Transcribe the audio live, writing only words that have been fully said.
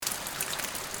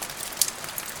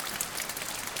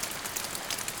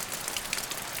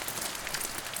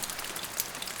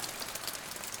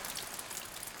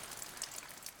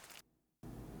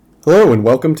Hello and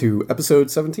welcome to episode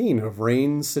 17 of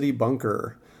Rain City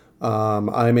Bunker.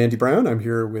 I'm Andy Brown. I'm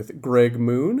here with Greg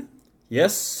Moon.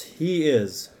 Yes, he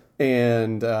is.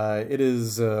 And it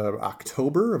is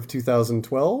October of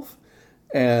 2012.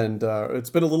 And it's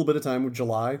been a little bit of time.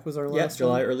 July was our last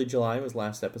July, one. early July was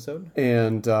last episode.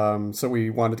 And so we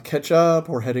wanted to catch up.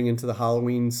 We're heading into the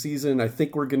Halloween season. I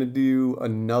think we're going to do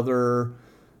another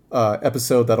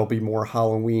episode that'll be more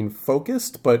Halloween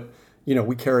focused, but you know,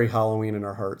 we carry Halloween in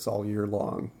our hearts all year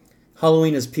long.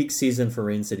 Halloween is peak season for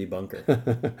Rain City Bunker.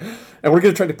 And we're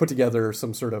going to try to put together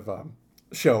some sort of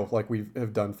show like we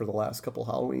have done for the last couple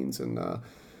Halloweens and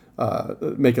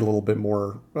make it a little bit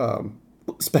more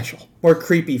special. More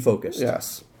creepy focused.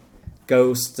 Yes.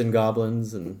 Ghosts and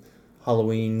goblins and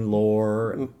Halloween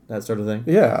lore and that sort of thing.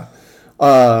 Yeah.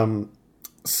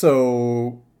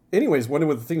 So... Anyways, one of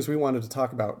the things we wanted to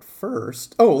talk about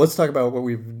first... Oh, let's talk about what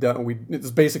we've done. It's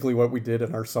basically what we did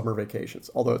in our summer vacations,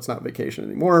 although it's not vacation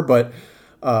anymore. But,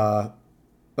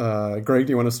 Greg, do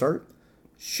you want to start?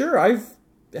 Sure, I've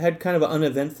had kind of an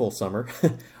uneventful summer.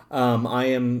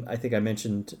 I think I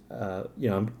mentioned,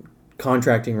 I'm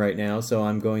contracting right now, so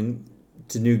I'm going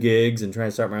to new gigs and trying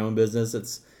to start my own business.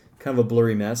 It's kind of a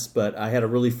blurry mess, but I had a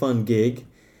really fun gig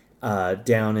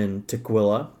down in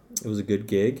Tukwila. It was a good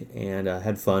gig, and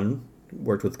had fun.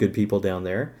 Worked with good people down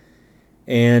there.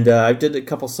 And I did a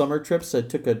couple summer trips. I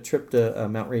took a trip to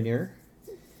Mount Rainier.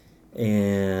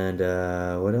 And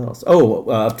what else?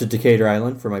 Up to Decatur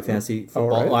Island for my fantasy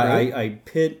football. Right. I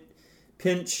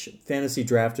pinch fantasy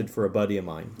drafted for a buddy of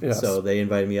mine. Yes. So they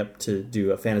invited me up to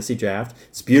do a fantasy draft.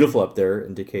 It's beautiful up there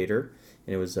in Decatur.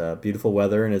 And it was beautiful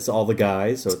weather, and it's all the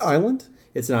guys. So it's island?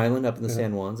 It's an island up in the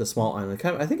San Juans, a small island.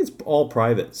 I think it's all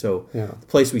private. So Yeah. the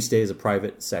place we stay is a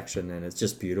private section, and it's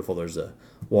just beautiful. There's the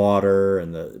water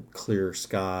and the clear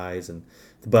skies and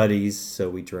the buddies. So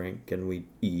we drink and we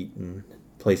eat and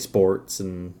play sports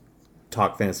and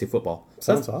talk fantasy football.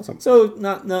 Sounds awesome. So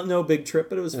no big trip,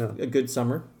 but it was a good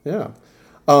summer. Yeah.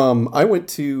 I went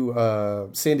to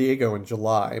San Diego in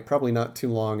July, probably not too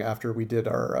long after we did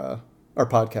our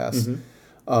podcast.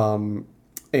 Mm-hmm.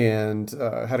 And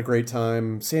had a great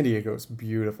time. San Diego is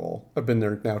beautiful. I've been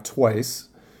there now twice.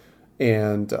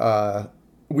 And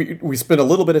we spent a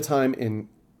little bit of time in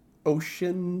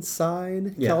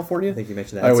Oceanside, California. I think you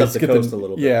mentioned that. It's up the coast a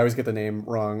little bit. Yeah, I always get the name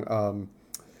wrong.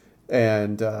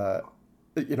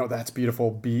 That's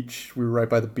beautiful beach. We were right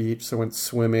by the beach, so went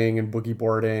swimming and boogie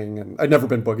boarding. And I'd never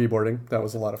been boogie boarding. That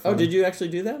was a lot of fun. Oh, did you actually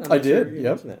do that? I did.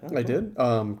 Yep, I did.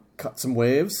 Caught some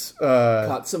waves.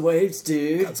 Caught some waves,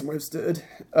 dude. Caught some waves, dude.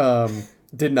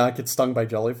 Did not get stung by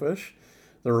jellyfish.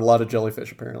 There were a lot of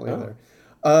jellyfish apparently there.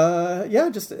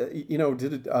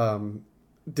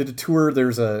 Did a tour.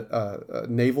 There's a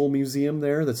naval museum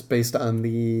there that's based on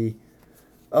I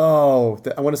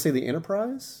want to say the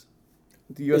Enterprise.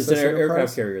 The USS Is there an Enterprise?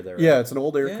 aircraft carrier there? Right? Yeah, it's an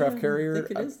old aircraft carrier. I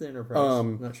think it is the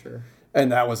Enterprise. Not sure.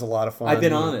 And that was a lot of fun. I've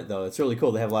been on it, though. It's really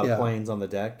cool. They have a lot of planes on the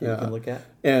deck you can look at.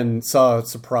 And saw a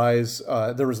surprise.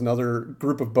 There was another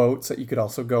group of boats that you could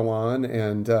also go on.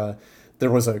 And there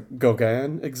was a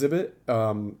Gauguin exhibit,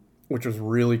 which was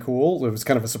really cool. It was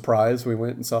kind of a surprise. We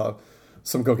went and saw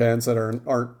some Gauguins that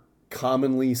aren't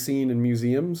commonly seen in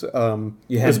museums.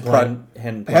 You hadn't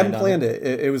planned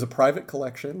it. It was a private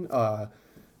collection.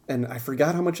 And I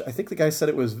forgot how much. I think the guy said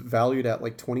it was valued at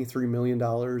like $23 million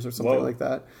or something like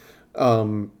that.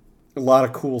 A lot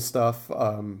of cool stuff.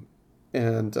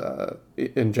 And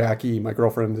Jackie, my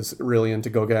girlfriend, is really into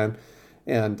Gauguin,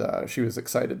 and she was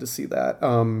excited to see that.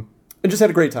 And just had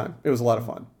a great time. It was a lot of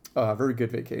fun. Very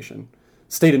good vacation.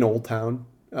 Stayed in Old Town.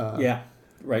 Yeah,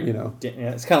 right. You know,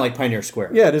 it's kind of like Pioneer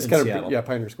Square. Yeah, it is kind Seattle. of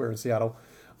Pioneer Square in Seattle.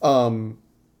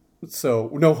 So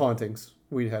no hauntings.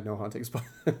 We had no hauntings.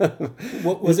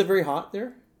 Was it very hot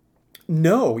there?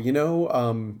 No,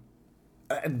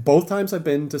 both times I've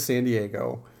been to San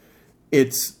Diego,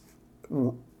 it's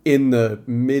in the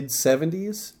mid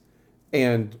 70s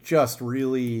and just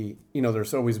really,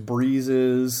 there's always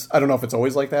breezes. I don't know if it's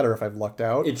always like that or if I've lucked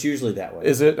out. It's usually that way.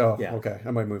 Is it? Oh, yeah. Okay.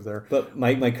 I might move there. But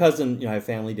my cousin, I have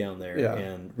family down there, Yeah.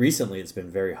 and recently it's been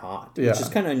very hot, which Yeah. is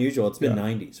kind of unusual. It's been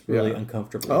 90s, really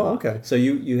uncomfortably hot. Oh, okay. So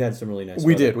you had some really nice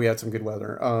We weather. did. We had some good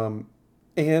weather.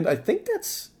 And I think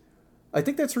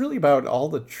that's really about all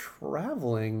the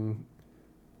traveling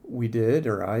we did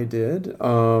or I did.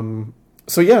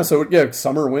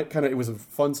 Summer went it was a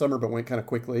fun summer, but went kind of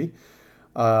quickly.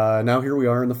 Now here we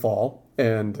are in the fall,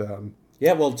 and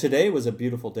well, today was a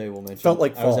beautiful day. We'll mention. Felt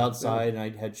like I was fall, outside and I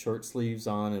had short sleeves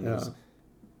on, and it was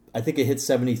I think it hit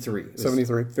 73. It was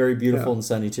 73. very beautiful and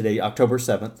sunny today, October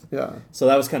 7th. Yeah. So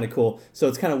that was kind of cool. So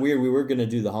it's kind of weird. We were going to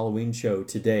do the Halloween show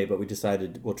today, but we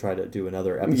decided we'll try to do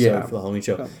another episode for the Halloween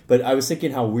show. Yeah. But I was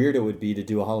thinking how weird it would be to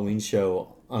do a Halloween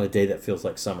show on a day that feels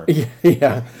like summer.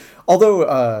 Yeah. Although,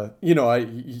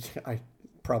 I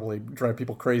probably drive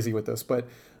people crazy with this, but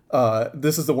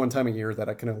this is the one time a year that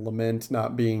I kind of lament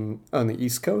not being on the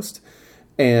East Coast.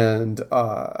 And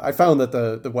I found that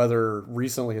the weather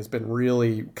recently has been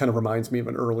really kind of reminds me of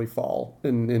an early fall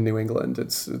in New England.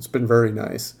 It's been very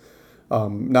nice.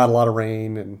 Not a lot of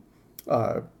rain and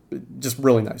just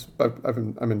really nice.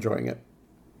 I'm enjoying it.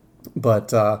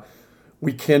 But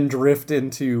we can drift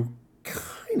into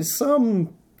kind of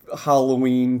some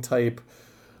Halloween type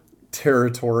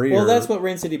territory. Well, that's what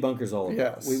Rain City Bunker's all about.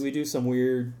 Yes. We do some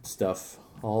weird stuff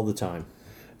all the time.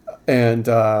 And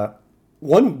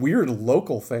one weird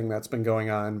local thing that's been going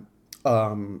on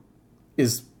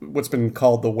is what's been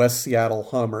called the West Seattle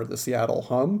Hum or the Seattle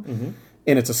Hum. Mm-hmm.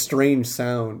 And it's a strange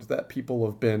sound that people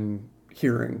have been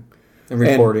hearing. And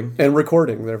recording. And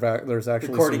recording. There's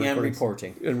actually recording and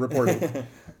reporting. And reporting.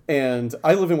 And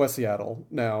I live in West Seattle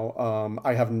now.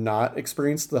 I have not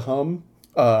experienced the hum.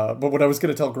 But what I was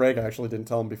going to tell Greg, I actually didn't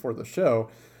tell him before the show.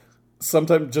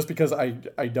 Sometimes just because I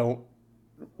don't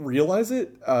realize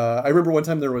it. I remember one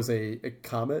time there was a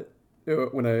comet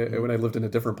when I lived in a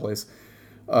different place.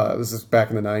 This is back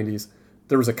in the 90s.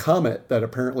 There was a comet that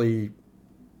apparently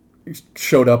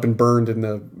showed up and burned in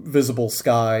the visible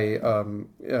sky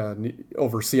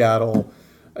over Seattle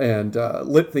and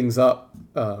lit things up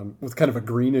with kind of a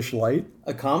greenish light.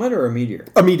 A comet or a meteor?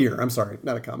 A meteor. I'm sorry,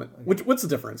 not a comet. What's the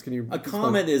difference? Can you? A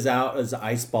comet is out as an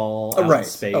ice ball out in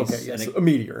space. Okay. Yes. A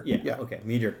meteor. Yeah. Okay.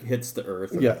 Meteor hits the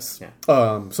Earth. Yes.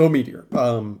 Yeah. So a meteor.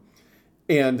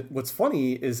 And what's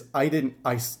funny is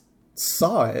I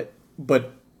saw it,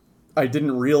 but I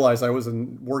didn't realize I was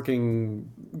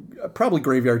working probably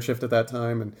graveyard shift at that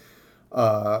time, and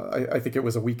I think it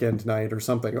was a weekend night or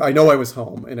something. I know I was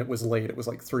home, and it was late. It was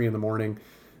like 3 a.m,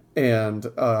 and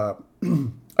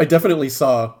I definitely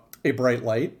saw a bright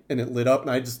light, and it lit up, and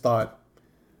I just thought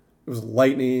it was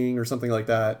lightning or something like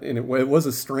that, and it was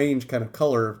a strange kind of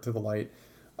color to the light.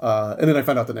 And then I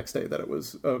found out the next day that it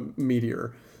was a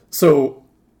meteor. So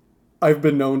I've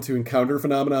been known to encounter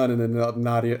phenomenon and then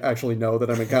not actually know that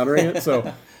I'm encountering it.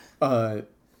 So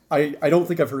I don't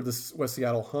think I've heard this West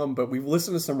Seattle Hum, but we've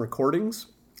listened to some recordings.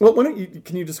 Well,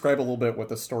 can you describe a little bit what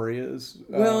the story is?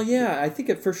 Well, yeah, I think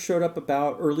it first showed up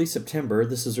about early September.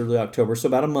 This is early October, so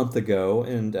about a month ago.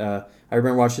 And I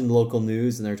remember watching the local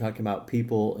news, and they were talking about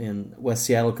people in West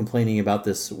Seattle complaining about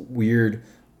this weird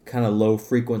kind of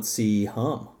low-frequency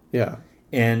hum. Yeah.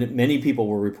 And many people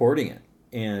were reporting it.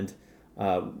 And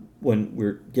when we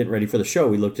were getting ready for the show,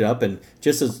 we looked it up, and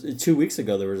just 2 weeks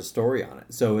ago, there was a story on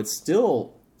it. So it's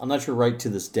still, I'm not sure right to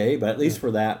this day, but at least for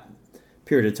that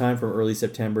period of time from early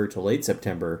September to late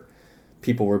September,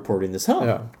 people were reporting this hum.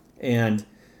 Yeah. And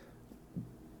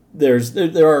there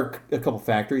are a couple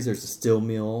factories. There's a steel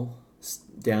mill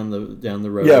down the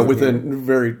road. Yeah,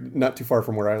 within not too far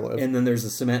from where I live. And then there's a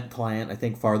cement plant, I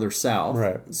think, farther south.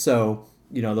 Right. So,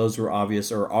 those were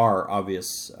obvious or are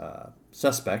obvious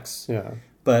suspects. Yeah.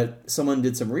 But someone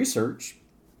did some research,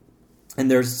 and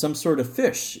there's some sort of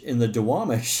fish in the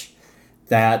Duwamish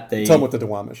that they... Tell them what the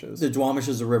Duwamish is. The Duwamish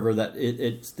is a river that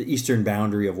it's the eastern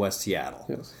boundary of West Seattle.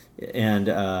 Yes.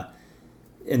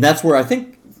 And that's where I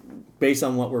think, based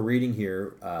on what we're reading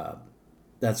here,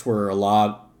 that's where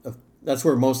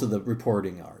most of the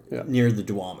reporting are, near the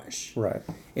Duwamish. Right.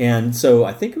 And so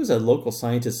I think it was a local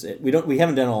scientist. We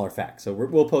haven't done all our facts, so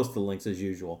we'll post the links as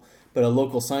usual. But a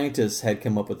local scientist had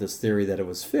come up with this theory that it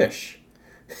was fish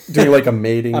doing like a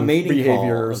mating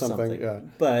behavior or something. Yeah.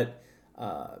 But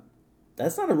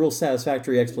that's not a real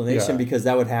satisfactory explanation because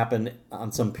that would happen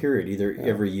on some period, either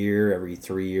every year, every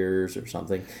 3 years, or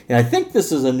something. And I think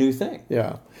this is a new thing.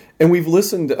 Yeah, and we've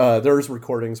listened. There's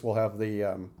recordings. We'll have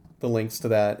the links to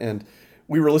that, and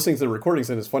we were listening to the recordings,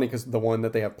 and it's funny because the one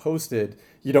that they have posted,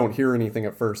 you don't hear anything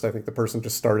at first. I think the person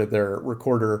just started their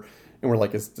recorder, and we're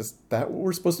like, "Is that what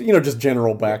we're supposed to?" Just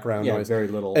general background noise. Very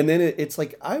little. And then it's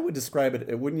like I would describe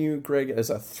it, wouldn't you, Greg, as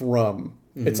a thrum.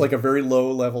 Mm-hmm. It's like a very low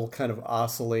level kind of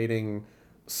oscillating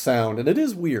sound, and it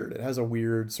is weird. It has a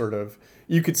weird sort of.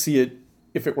 You could see it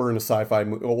if it were in a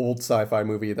old sci-fi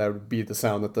movie. That would be the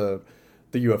sound that the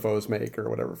UFOs make or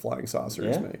whatever flying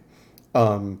saucers make.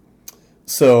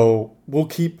 So we'll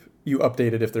keep you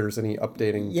updated if there's any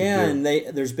updating. Yeah, and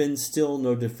there's been still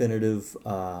no definitive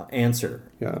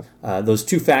answer. Yeah. Those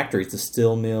two factories, the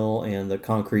steel mill and the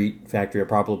concrete factory, are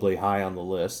probably high on the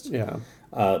list. Yeah.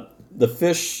 The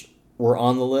fish were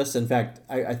on the list. In fact,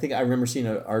 I think I remember seeing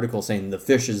an article saying the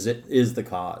fish is the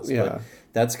cause. Yeah. But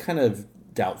that's kind of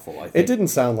doubtful, I think. It didn't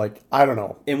sound like, I don't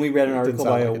know. And we read an article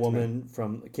by a woman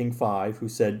from King 5 who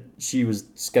said she was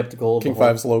skeptical of King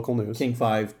 5's local news. King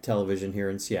 5 television here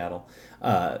in Seattle.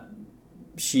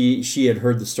 She had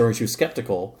heard the story. She was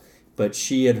skeptical, but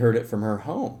she had heard it from her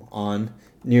home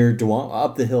near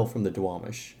up the hill from the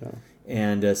Duwamish. Yeah.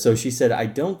 And so she said, I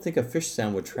don't think a fish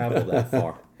sound would travel that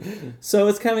far. So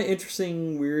it's kind of an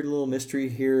interesting, weird little mystery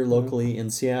here locally in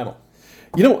Seattle.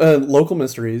 Local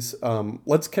mysteries,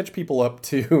 let's catch people up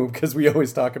to, because we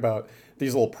always talk about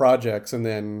these little projects and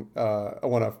then I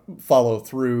want to follow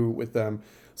through with them.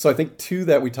 So I think two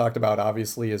that we talked about,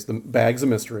 obviously, is the bags of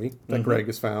mystery that Greg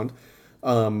has found.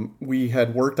 We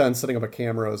had worked on setting up a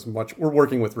camera we're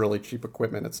working with really cheap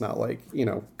equipment. It's not like,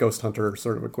 Ghost Hunter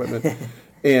sort of equipment.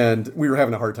 And we were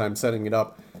having a hard time setting it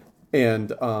up.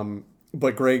 And,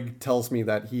 but Greg tells me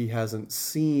that he hasn't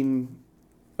seen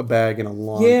a bag in a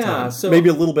long time. So maybe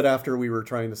a little bit after we were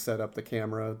trying to set up the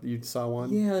camera, you saw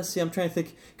one? Yeah, let's see, I'm trying to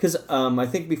think. Because I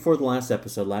think before the last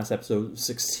episode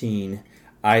 16,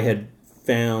 I had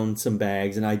found some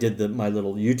bags and I did my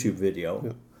little YouTube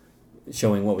video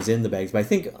showing what was in the bags. But I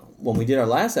think when we did our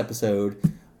last episode,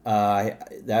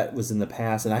 that was in the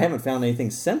past, and I haven't found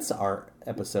anything since our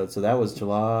episode. So that was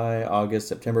July, August,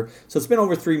 September. So it's been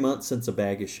over 3 months since a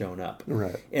bag has shown up.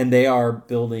 Right. And they are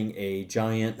building a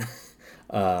giant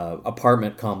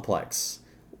apartment complex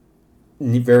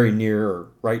very near or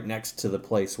right next to the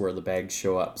place where the bags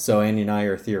show up. So Andy and I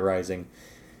are theorizing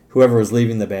whoever was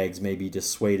leaving the bags may be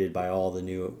dissuaded by all the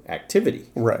new activity.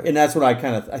 Right. And that's what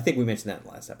I think we mentioned that in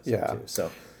the last episode too.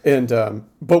 So. And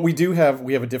but we have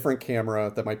a different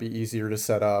camera that might be easier to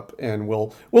set up, and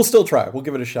we'll still try. We'll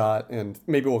give it a shot, and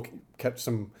maybe we'll catch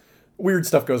some weird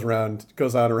stuff goes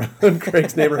on around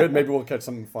Craig's neighborhood. Maybe we'll catch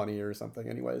something funny or something.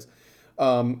 Anyways,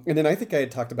 and then I think I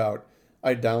had talked about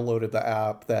I downloaded the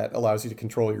app that allows you to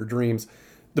control your dreams.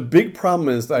 The big problem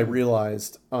is that I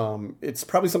realized it's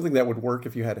probably something that would work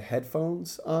if you had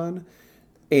headphones on,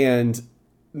 and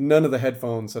none of the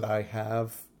headphones that I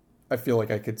have, I feel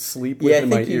like I could sleep with in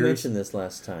my ears. Yeah, I think you mentioned this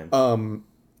last time.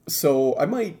 So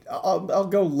I'll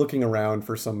go looking around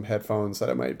for some headphones that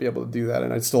I might be able to do that,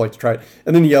 and I'd still like to try it.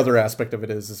 And then the other aspect of it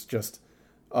is just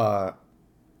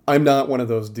I'm not one of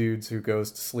those dudes who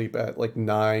goes to sleep at like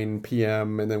 9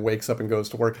 p.m. and then wakes up and goes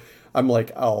to work. I'm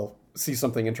like, I'll see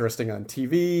something interesting on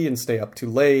TV and stay up too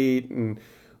late, and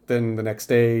then the next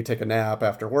day take a nap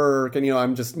after work. And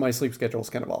my sleep schedule is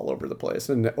kind of all over the place,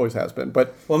 and it always has been.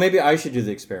 But maybe I should do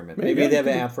the experiment. Maybe they have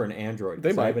an app for an Android.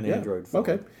 They might. I have an Android phone.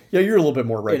 Okay. Yeah, you're a little bit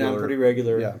more regular. And I'm pretty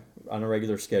regular on a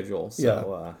regular schedule.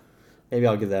 So maybe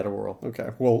I'll give that a whirl. Okay,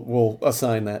 we'll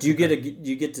assign that. Do you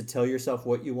get to tell yourself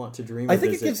what you want to dream? I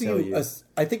think it gives you.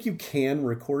 I think you can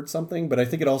record something, but I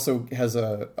think it also has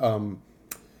a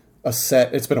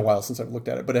set. It's been a while since I've looked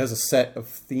at it, but it has a set of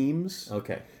themes.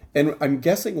 Okay. And I'm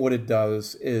guessing what it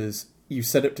does is you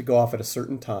set it to go off at a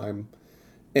certain time,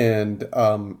 and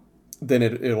then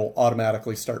it'll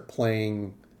automatically start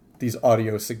playing these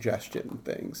audio suggestion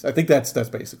things. I think that's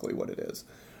basically what it is,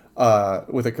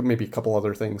 with maybe a couple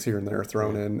other things here and there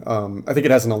thrown in. I think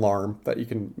it has an alarm that you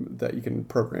can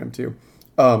program to,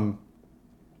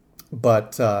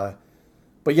 but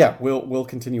yeah, we'll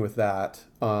continue with that.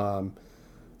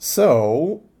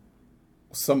 So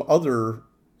some other.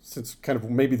 Since kind of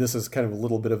maybe this is kind of a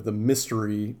little bit of the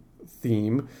mystery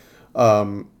theme,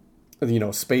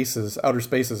 spaces, outer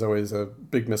space is always a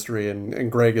big mystery,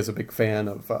 and Greg is a big fan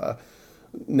of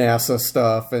NASA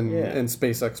stuff and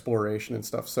space exploration and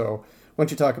stuff. So why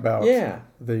don't you talk about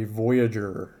the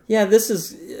Voyager? Yeah,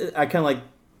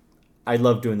 I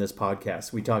love doing this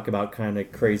podcast. We talk about kind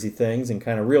of crazy things and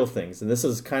kind of real things, and this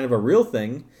is kind of a real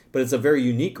thing, but it's a very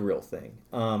unique real thing.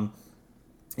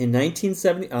 In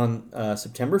 1970, on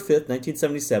September 5th,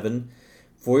 1977,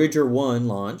 Voyager 1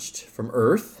 launched from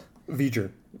Earth.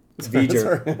 Voyager.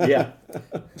 Yeah.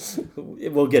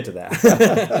 We'll get to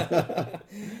that.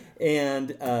 And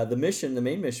the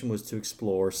main mission was to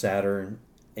explore Saturn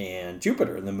and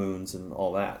Jupiter and the moons and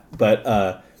all that.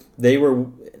 But they were,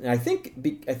 I think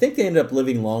they ended up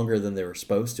living longer than they were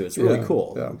supposed to. It's really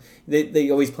cool. Yeah.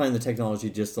 They always plan the technology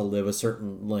just to live a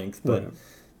certain length, but... Right.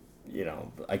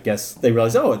 I guess they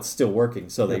realized, it's still working,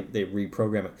 so they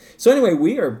reprogram it. So anyway,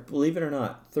 we are, believe it or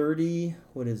not, 30,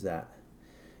 what is that?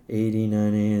 80,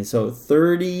 90, so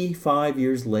 35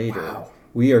 years later,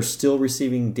 we are still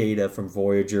receiving data from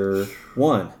Voyager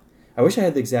 1. I wish I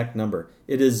had the exact number.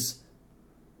 It is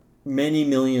many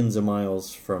millions of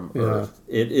miles from Earth.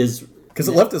 It is... Because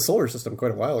it left the solar system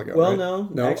quite a while ago, well, right? No.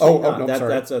 No? Actually, no, sorry.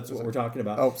 That's what we're talking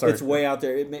about. Oh, sorry. It's way out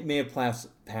there. It may have passed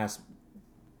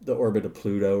the orbit of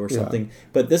Pluto or something.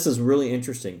 But this is really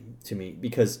interesting to me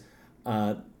because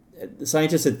the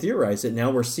scientists had theorized it.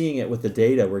 Now we're seeing it with the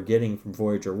data we're getting from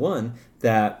Voyager 1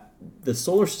 that the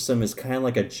solar system is kind of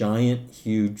like a giant,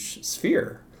 huge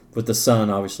sphere with the sun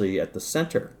obviously at the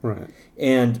center. Right.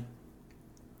 And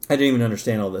I didn't even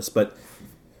understand all this, but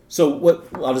so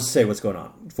I'll just say what's going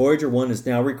on. Voyager 1 is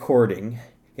now recording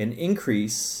an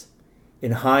increase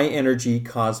in high energy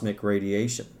cosmic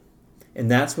radiation. And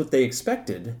that's what they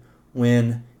expected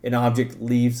when an object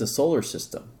leaves the solar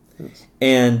system. Yes.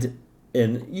 And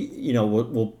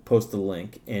we'll post the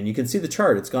link, and you can see the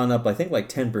chart. It's gone up, I think, like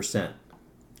 10%.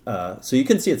 So you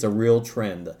can see it's a real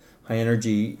trend. The high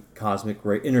energy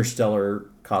interstellar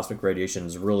cosmic radiation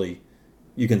is really,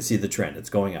 you can see the trend. It's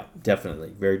going up,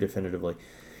 definitely, very definitively.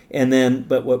 And then,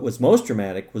 but what was most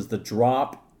dramatic was the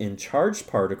drop in charged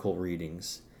particle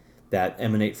readings that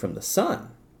emanate from the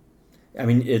sun. I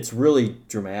mean, it's really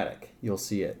dramatic. You'll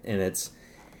see it,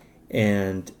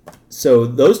 and so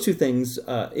those two things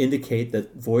indicate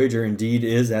that Voyager indeed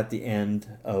is at the end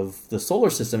of the solar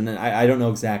system. And I don't know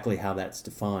exactly how that's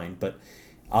defined, but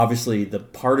obviously the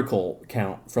particle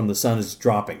count from the sun is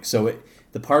dropping. So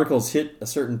the particles hit a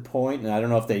certain point, and I don't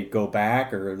know if they go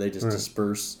back or they just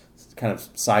disperse kind of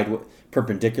sideways,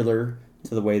 perpendicular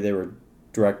to the way they were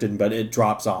directed, but it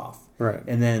drops off. Right.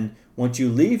 And then once you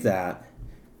leave that,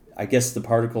 I guess the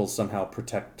particles somehow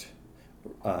protect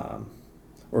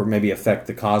or maybe affect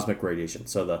the cosmic radiation.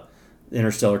 So the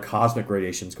interstellar cosmic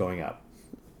radiation is going up.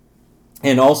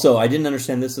 And also, I didn't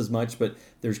understand this as much, but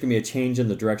there's going to be a change in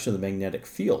the direction of the magnetic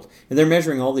field. And they're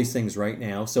measuring all these things right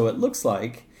now. So it looks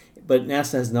like, but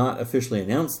NASA has not officially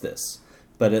announced this,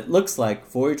 but it looks like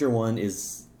Voyager 1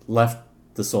 is left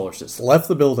the solar system. Left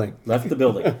the building. Left the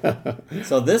building.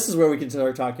 So this is where we can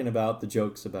start talking about the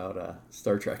jokes about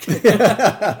Star Trek.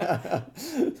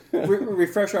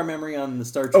 Refresh our memory on the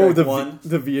Star Trek one.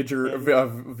 The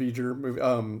Voyager movie.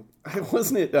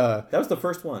 Wasn't it? That was the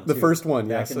first one. The first one,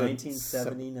 back in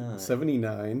 1979.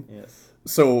 79. Yes.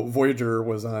 So Voyager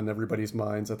was on everybody's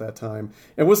minds at that time.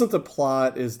 And wasn't the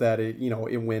plot is that it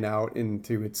went out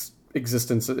into its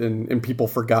existence and people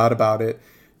forgot about it.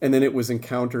 And then it was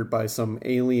encountered by some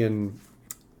alien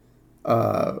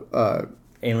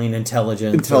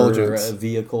intelligence or a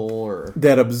vehicle or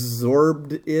that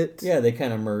absorbed it. Yeah, they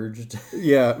kind of merged.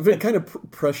 Yeah, kind of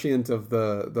prescient of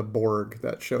the Borg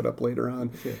that showed up later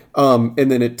on. Sure. And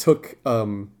then it took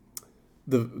the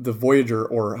Voyager,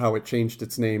 or how it changed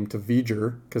its name to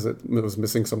V'ger because it was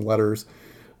missing some letters.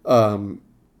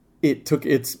 It took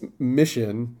its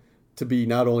mission to be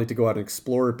not only to go out and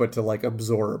explore, but to like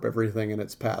absorb everything in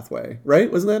its pathway.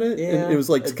 Right? Wasn't that it? Yeah. And it was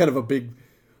like kind of a big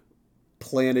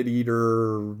planet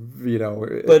eater,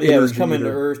 But yeah, it was coming to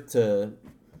Earth to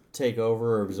take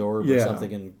over or absorb or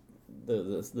something, and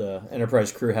the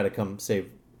Enterprise crew had to come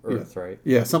save Earth, right?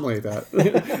 Yeah, something like that.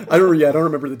 I don't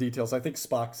remember the details. I think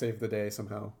Spock saved the day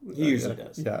somehow. He usually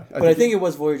does. Yeah, but I think it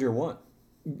was Voyager 1.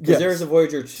 Because there's a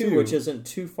Voyager 2, which isn't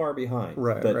too far behind.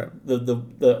 Right, but right.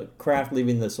 The craft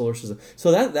leaving the solar system.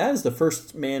 So that is the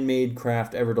first man-made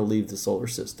craft ever to leave the solar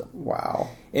system. Wow.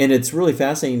 And it's really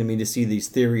fascinating to me to see these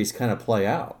theories kind of play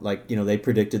out. Like, they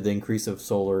predicted the increase of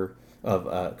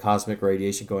cosmic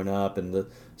radiation going up and the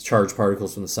charged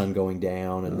particles from the sun going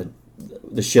down and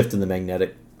the shift in the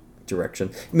magnetic direction.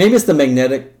 Maybe it's the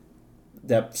magnetic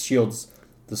that shields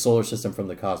the solar system from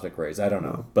the cosmic rays. I don't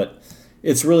know. But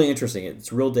it's really interesting.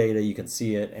 It's real data. You can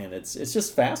see it, and it's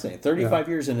just fascinating. 35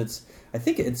 years, and I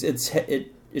think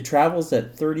it travels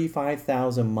at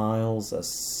 35,000 miles a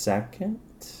second.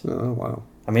 Oh wow!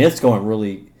 I mean, it's going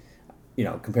really,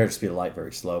 compared to speed of light,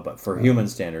 very slow. But for human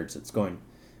standards, it's going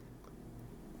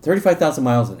 35,000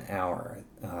 miles an hour.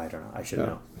 I don't know. I should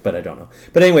know, but I don't know.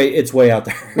 But anyway, it's way out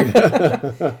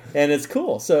there, and it's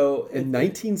cool. So in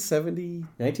 1977,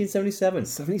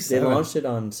 they launched it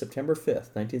on September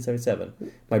 5th, 1977.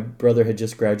 My brother had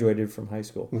just graduated from high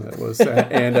school. That was,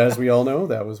 and as we all know,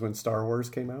 that was when Star Wars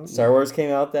came out. Star Wars came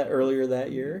out earlier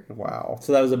that year. Wow!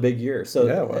 So that was a big year. So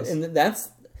yeah, it was.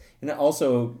 And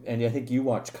also, and I think you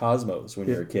watched Cosmos when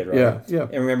you were a kid, right? Yeah.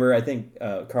 And remember, I think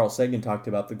Carl Sagan talked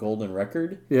about the Golden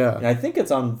Record. Yeah. And I think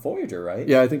it's on Voyager, right?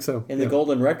 Yeah, I think so. And the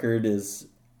Golden Record is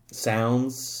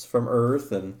sounds from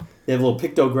Earth, and they have little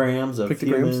pictograms of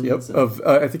humans. Yep.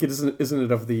 I think it isn't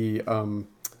it of the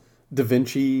Da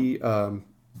Vinci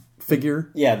figure?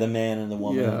 Yeah, the man and the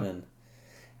woman, and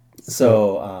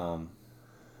so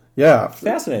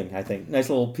fascinating. I think nice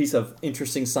little piece of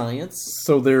interesting science.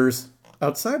 So there's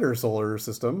outside our solar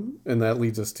system, and that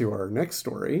leads us to our next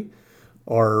story,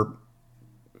 are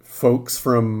folks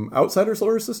from outside our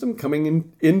solar system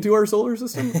coming into our solar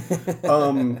system.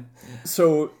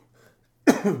 So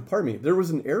pardon me, there was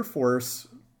an Air Force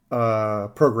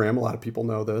program, a lot of people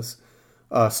know this,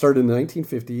 started in the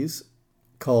 1950s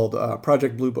called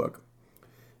Project Blue Book.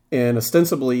 And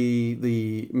ostensibly,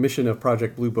 the mission of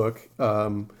Project Blue Book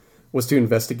was to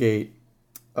investigate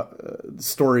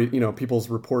people's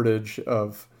reportage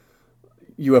of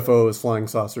UFOs, flying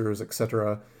saucers,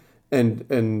 etc. And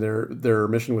their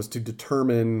mission was to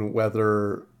determine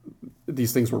whether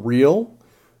these things were real,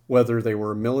 whether they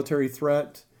were a military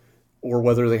threat, or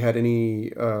whether they had any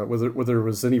whether there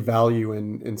was any value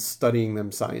in studying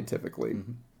them scientifically.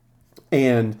 Mm-hmm.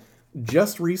 And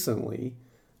just recently,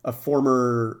 a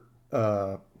former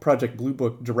Project Blue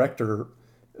Book director,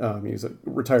 he's a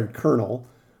retired colonel,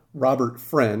 Robert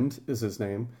Friend is his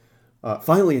name.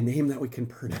 Finally, a name that we can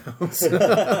pronounce.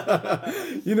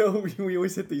 We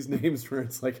always hit these names where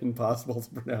it's like impossible to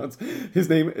pronounce. His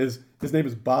name is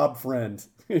Bob Friend.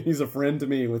 He's a friend to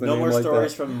me with a name like that. No more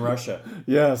stories from Russia.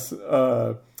 Yes.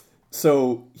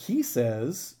 So he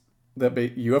says that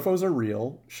UFOs are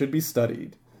real, should be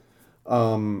studied.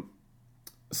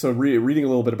 So reading a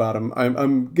little bit about him, I'm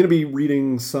going to be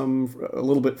reading a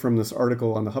little bit from this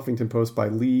article on the Huffington Post by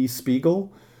Lee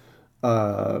Spiegel.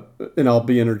 And I'll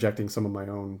be interjecting some of my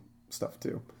own stuff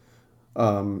too.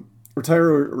 Hopefully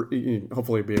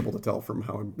be able to tell from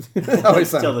how I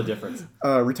sound. Tell the difference.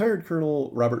 Retired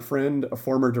Colonel Robert Friend, a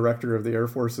former director of the Air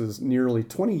Force's nearly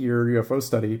 20-year UFO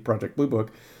study, Project Blue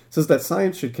Book, says that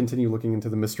science should continue looking into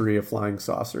the mystery of flying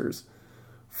saucers.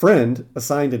 Friend,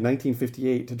 assigned in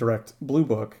 1958 to direct Blue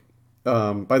Book,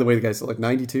 by the way, the guy's like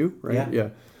 92, right? Yeah.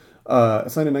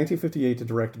 Assigned in 1958 to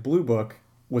direct Blue Book,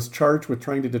 was charged with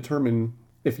trying to determine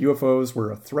if UFOs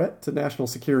were a threat to national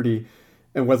security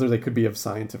and whether they could be of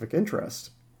scientific interest.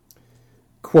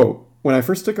 Quote, "When I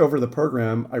first took over the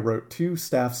program, I wrote 2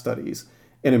 staff studies,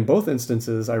 and in both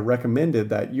instances, I recommended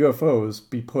that UFOs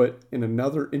be put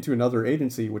into another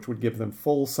agency which would give them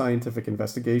full scientific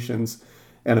investigations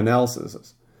and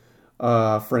analyses,"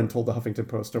 Friend told the Huffington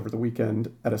Post over the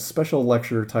weekend at a special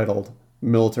lecture titled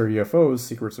 "Military UFOs: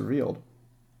 Secrets Revealed."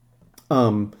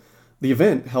 The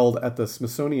event, held at the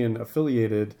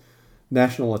Smithsonian-affiliated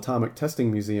National Atomic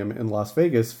Testing Museum in Las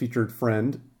Vegas, featured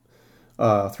Friend,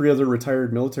 3 other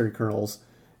retired military colonels,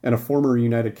 and a former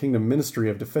United Kingdom Ministry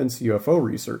of Defense UFO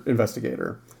research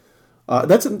investigator.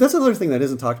 That's another thing that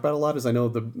isn't talked about a lot, is I know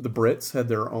the Brits had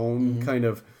their own kind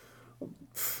of,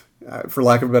 for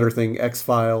lack of a better thing,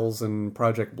 X-Files and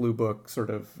Project Blue Book sort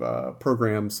of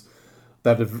programs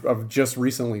that have just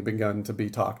recently begun to be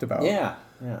talked about. Yeah.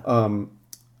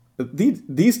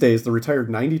 These days, the retired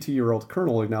 92-year-old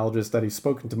colonel acknowledges that he's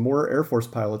spoken to more Air Force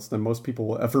pilots than most people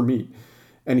will ever meet,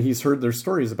 and he's heard their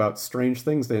stories about strange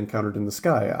things they encountered in the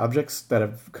sky, objects that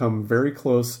have come very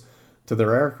close to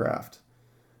their aircraft.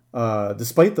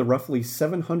 Despite the roughly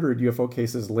 700 UFO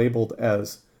cases labeled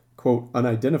as, quote,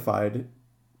 unidentified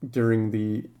during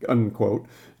the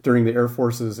Air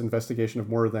Force's investigation of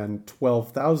more than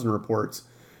 12,000 reports,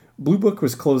 Blue Book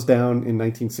was closed down in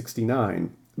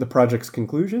 1969. The project's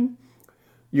conclusion?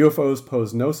 UFOs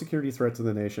pose no security threat to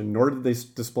the nation, nor did they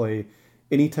display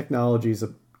any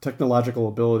technological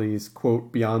abilities,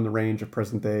 quote, beyond the range of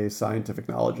present-day scientific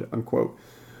knowledge, unquote.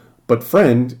 But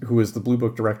Friend, who was the Blue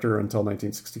Book director until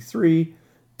 1963,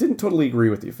 didn't totally agree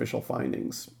with the official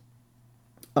findings.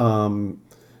 And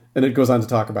it goes on to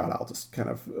talk about, I'll just kind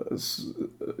of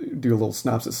do a little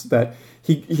synopsis, that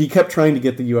he kept trying to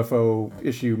get the UFO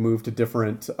issue moved to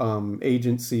different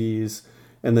agencies,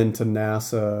 and then to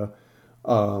NASA,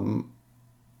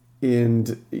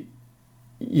 and,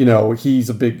 he's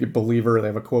a big believer. They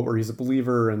have a quote where he's a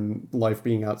believer in life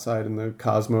being outside in the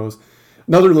cosmos.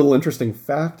 Another little interesting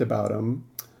fact about him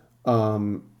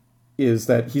is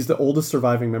that he's the oldest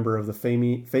surviving member of the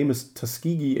famous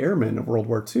Tuskegee Airmen of World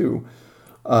War II.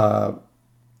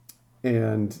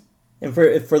 And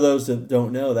for those that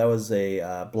don't know, that was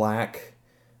a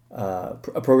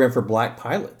program for black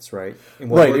pilots, right?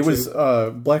 Right. It was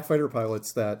black fighter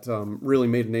pilots that really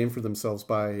made a name for themselves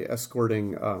by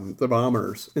escorting the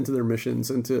bombers into their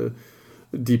missions,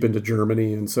 deep into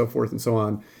Germany and so forth and so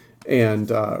on. And,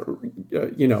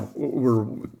 were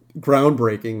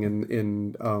groundbreaking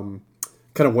in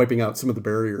kind of wiping out some of the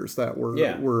barriers that were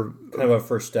kind of a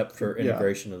first step for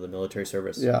integration of the military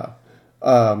service. Yeah.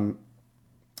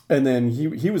 And then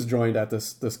he was joined at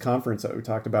this conference that we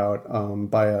talked about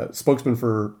by a spokesman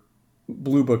for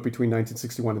Blue Book between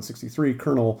 1961 and 63,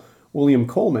 Colonel William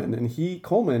Coleman. And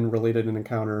Coleman related an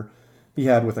encounter he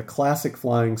had with a classic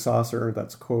flying saucer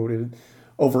that's quoted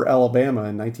over Alabama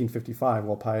in 1955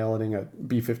 while piloting a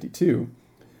B-52.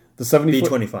 The 70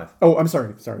 B-25. Oh, I'm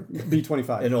sorry.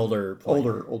 B-25. An older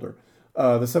plane. Older.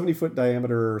 The 70-foot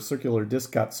diameter circular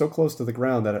disc got so close to the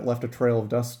ground that it left a trail of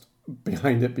dust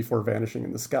behind it before vanishing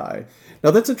in the sky.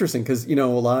 Now that's interesting because, a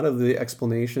lot of the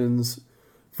explanations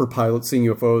for pilots seeing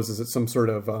UFOs is it's some sort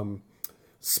of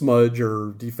smudge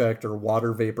or defect or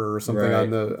water vapor or something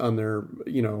Right. on their,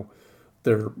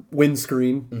 their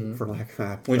windscreen for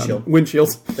Windshield.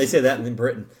 windshields. They say that in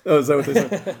Britain. Oh, is that what they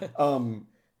said?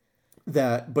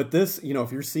 But this,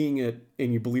 if you're seeing it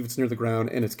and you believe it's near the ground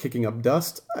and it's kicking up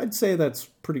dust, I'd say that's a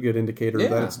pretty good indicator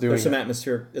that it's doing there's some it.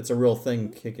 atmosphere. It's a real thing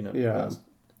kicking up. Yeah. dust.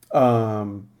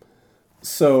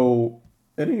 So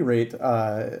at any rate,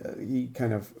 they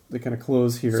kind of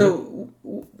close here. So,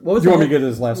 what was Do you want me to get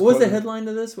his last What was quote? the headline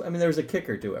to this? I mean, there was a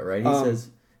kicker to it, right? He says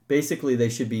basically they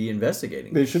should be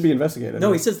investigating. They should be investigated.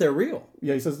 No, he says they're real.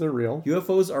 Yeah, he says they're real.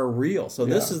 UFOs are real. So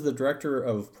this Yeah. is the director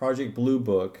of Project Blue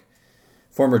Book,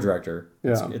 former director.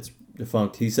 Yeah. It's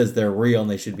defunct. He says they're real and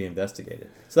they should be investigated.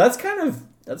 So that's kind of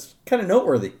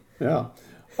noteworthy. Yeah.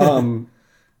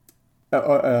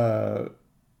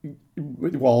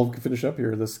 Well, I'll finish up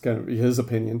here. This is kind of his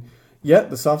opinion. Yet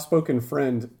the soft-spoken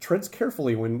friend treads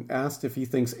carefully when asked if he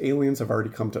thinks aliens have already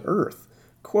come to Earth.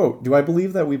 Quote, "Do I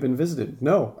believe that we've been visited?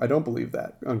 No, I don't believe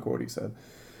that," unquote, he said.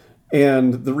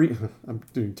 And I'm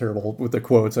doing terrible with the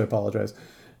quotes, I apologize.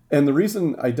 And the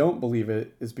reason I don't believe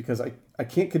it is because I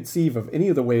can't conceive of any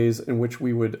of the ways in which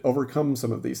we would overcome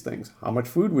some of these things. How much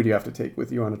food would you have to take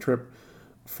with you on a trip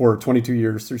for 22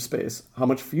 years through space? How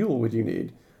much fuel would you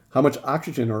need? How much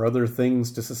oxygen or other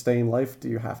things to sustain life do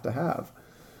you have to have?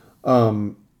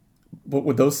 But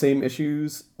would those same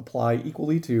issues apply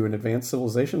equally to an advanced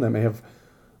civilization that may have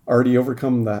already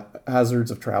overcome the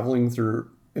hazards of traveling through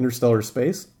interstellar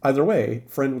space? Either way,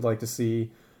 Friend would like to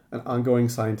see an ongoing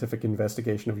scientific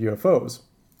investigation of UFOs.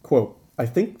 Quote, "I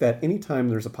think that anytime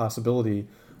there's a possibility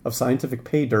of scientific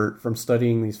pay dirt from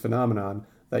studying these phenomenon,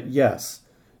 that yes,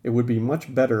 it would be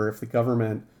much better if the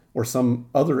government or some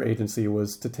other agency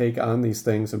was to take on these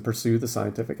things and pursue the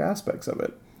scientific aspects of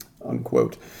it,"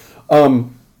 unquote.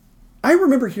 I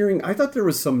remember hearing, I thought there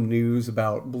was some news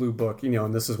about Blue Book,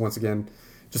 and this is once again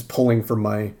just pulling from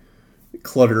my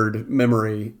cluttered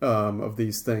memory of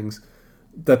these things,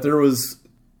 that there was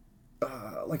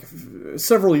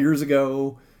several years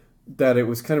ago that it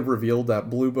was kind of revealed that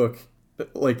Blue Book,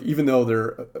 even though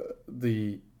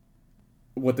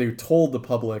what they told the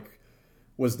public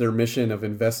was their mission of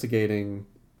investigating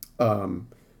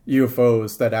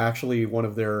UFOs, that actually one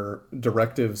of their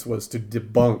directives was to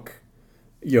debunk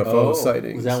UFO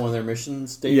sightings. Was that one of their mission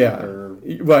statement? Yeah. Or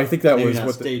Well, I think that maybe was not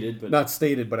what stated, but not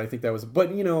stated, but I think that was.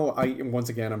 But once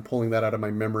again, I'm pulling that out of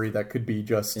my memory. That could be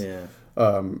just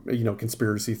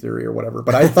conspiracy theory or whatever.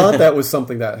 But I thought that was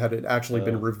something that had actually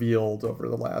been revealed over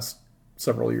the last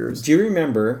several years. Do you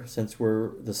remember, since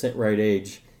we're the right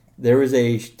age, there was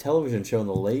a television show in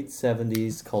the late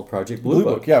 70s called Project Blue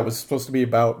Book. Yeah, it was supposed to be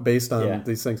based on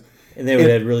these things. And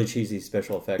they had really cheesy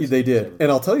special effects. They did.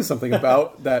 And I'll tell you something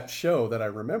about that show that I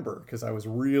remember, because I was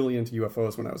really into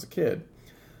UFOs when I was a kid.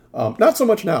 Not so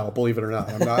much now, believe it or not.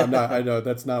 I'm not. I know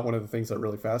that's not one of the things that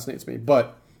really fascinates me.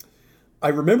 But I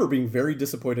remember being very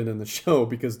disappointed in the show,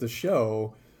 because the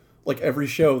show, like every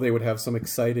show, they would have some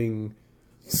exciting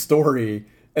story,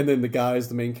 and then the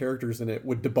main characters in it,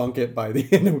 would debunk it by the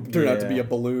end. It would turn out to be a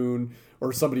balloon,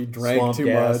 or somebody drank Swamp too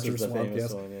Gas much, or is the swamp famous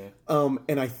gas. one, yeah.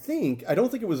 And I don't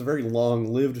think it was a very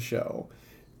long-lived show.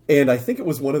 And I think it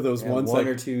was one of those ones one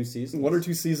or two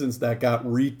seasons that got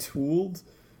retooled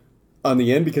on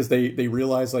the end, because they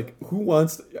realized,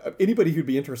 anybody who'd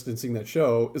be interested in seeing that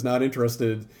show is not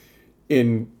interested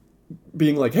in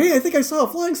being like, hey, I think I saw a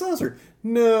flying saucer.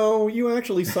 No, you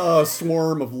actually saw a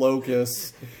swarm of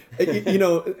locusts. And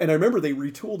I remember they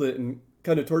retooled it, and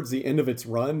kind of towards the end of its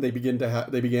run, they began to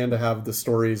have the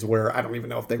stories where, I don't even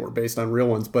know if they were based on real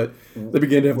ones, but they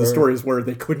began to have the stories where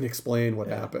they couldn't explain what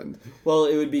happened. Well,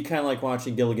 it would be kind of like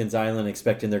watching Gilligan's Island,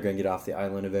 expecting they're going to get off the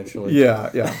island eventually.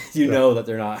 Yeah. know that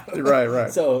they're not.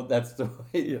 Right. So that's the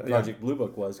way Project Blue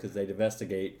Book was, because they'd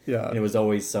investigate, and it was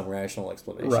always some rational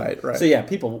explanation. Right. So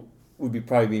people would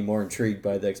probably be more intrigued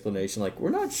by the explanation, like, we're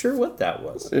not sure what that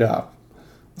was. Yeah.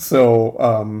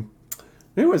 So,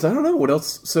 anyways, I don't know what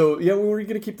else. So, we were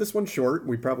going to keep this one short.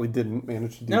 We probably didn't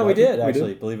manage to do that. No, we did,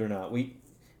 actually, believe it or not.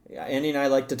 Andy and I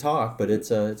like to talk, but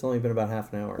it's only been about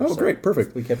half an hour. Oh, great.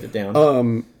 Perfect. We kept it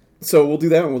down. So we'll do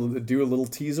that, and we'll do a little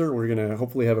teaser. We're going to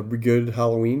hopefully have a good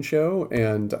Halloween show,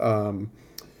 and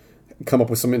come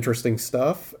up with some interesting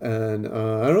stuff. And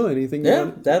I don't know, anything? Yeah,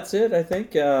 that's it, I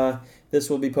think. This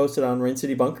will be posted on Rain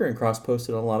City Bunker and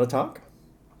cross-posted on A Lot of Talk.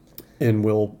 And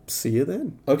we'll see you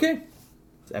then. Okay.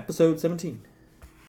 It's episode 17.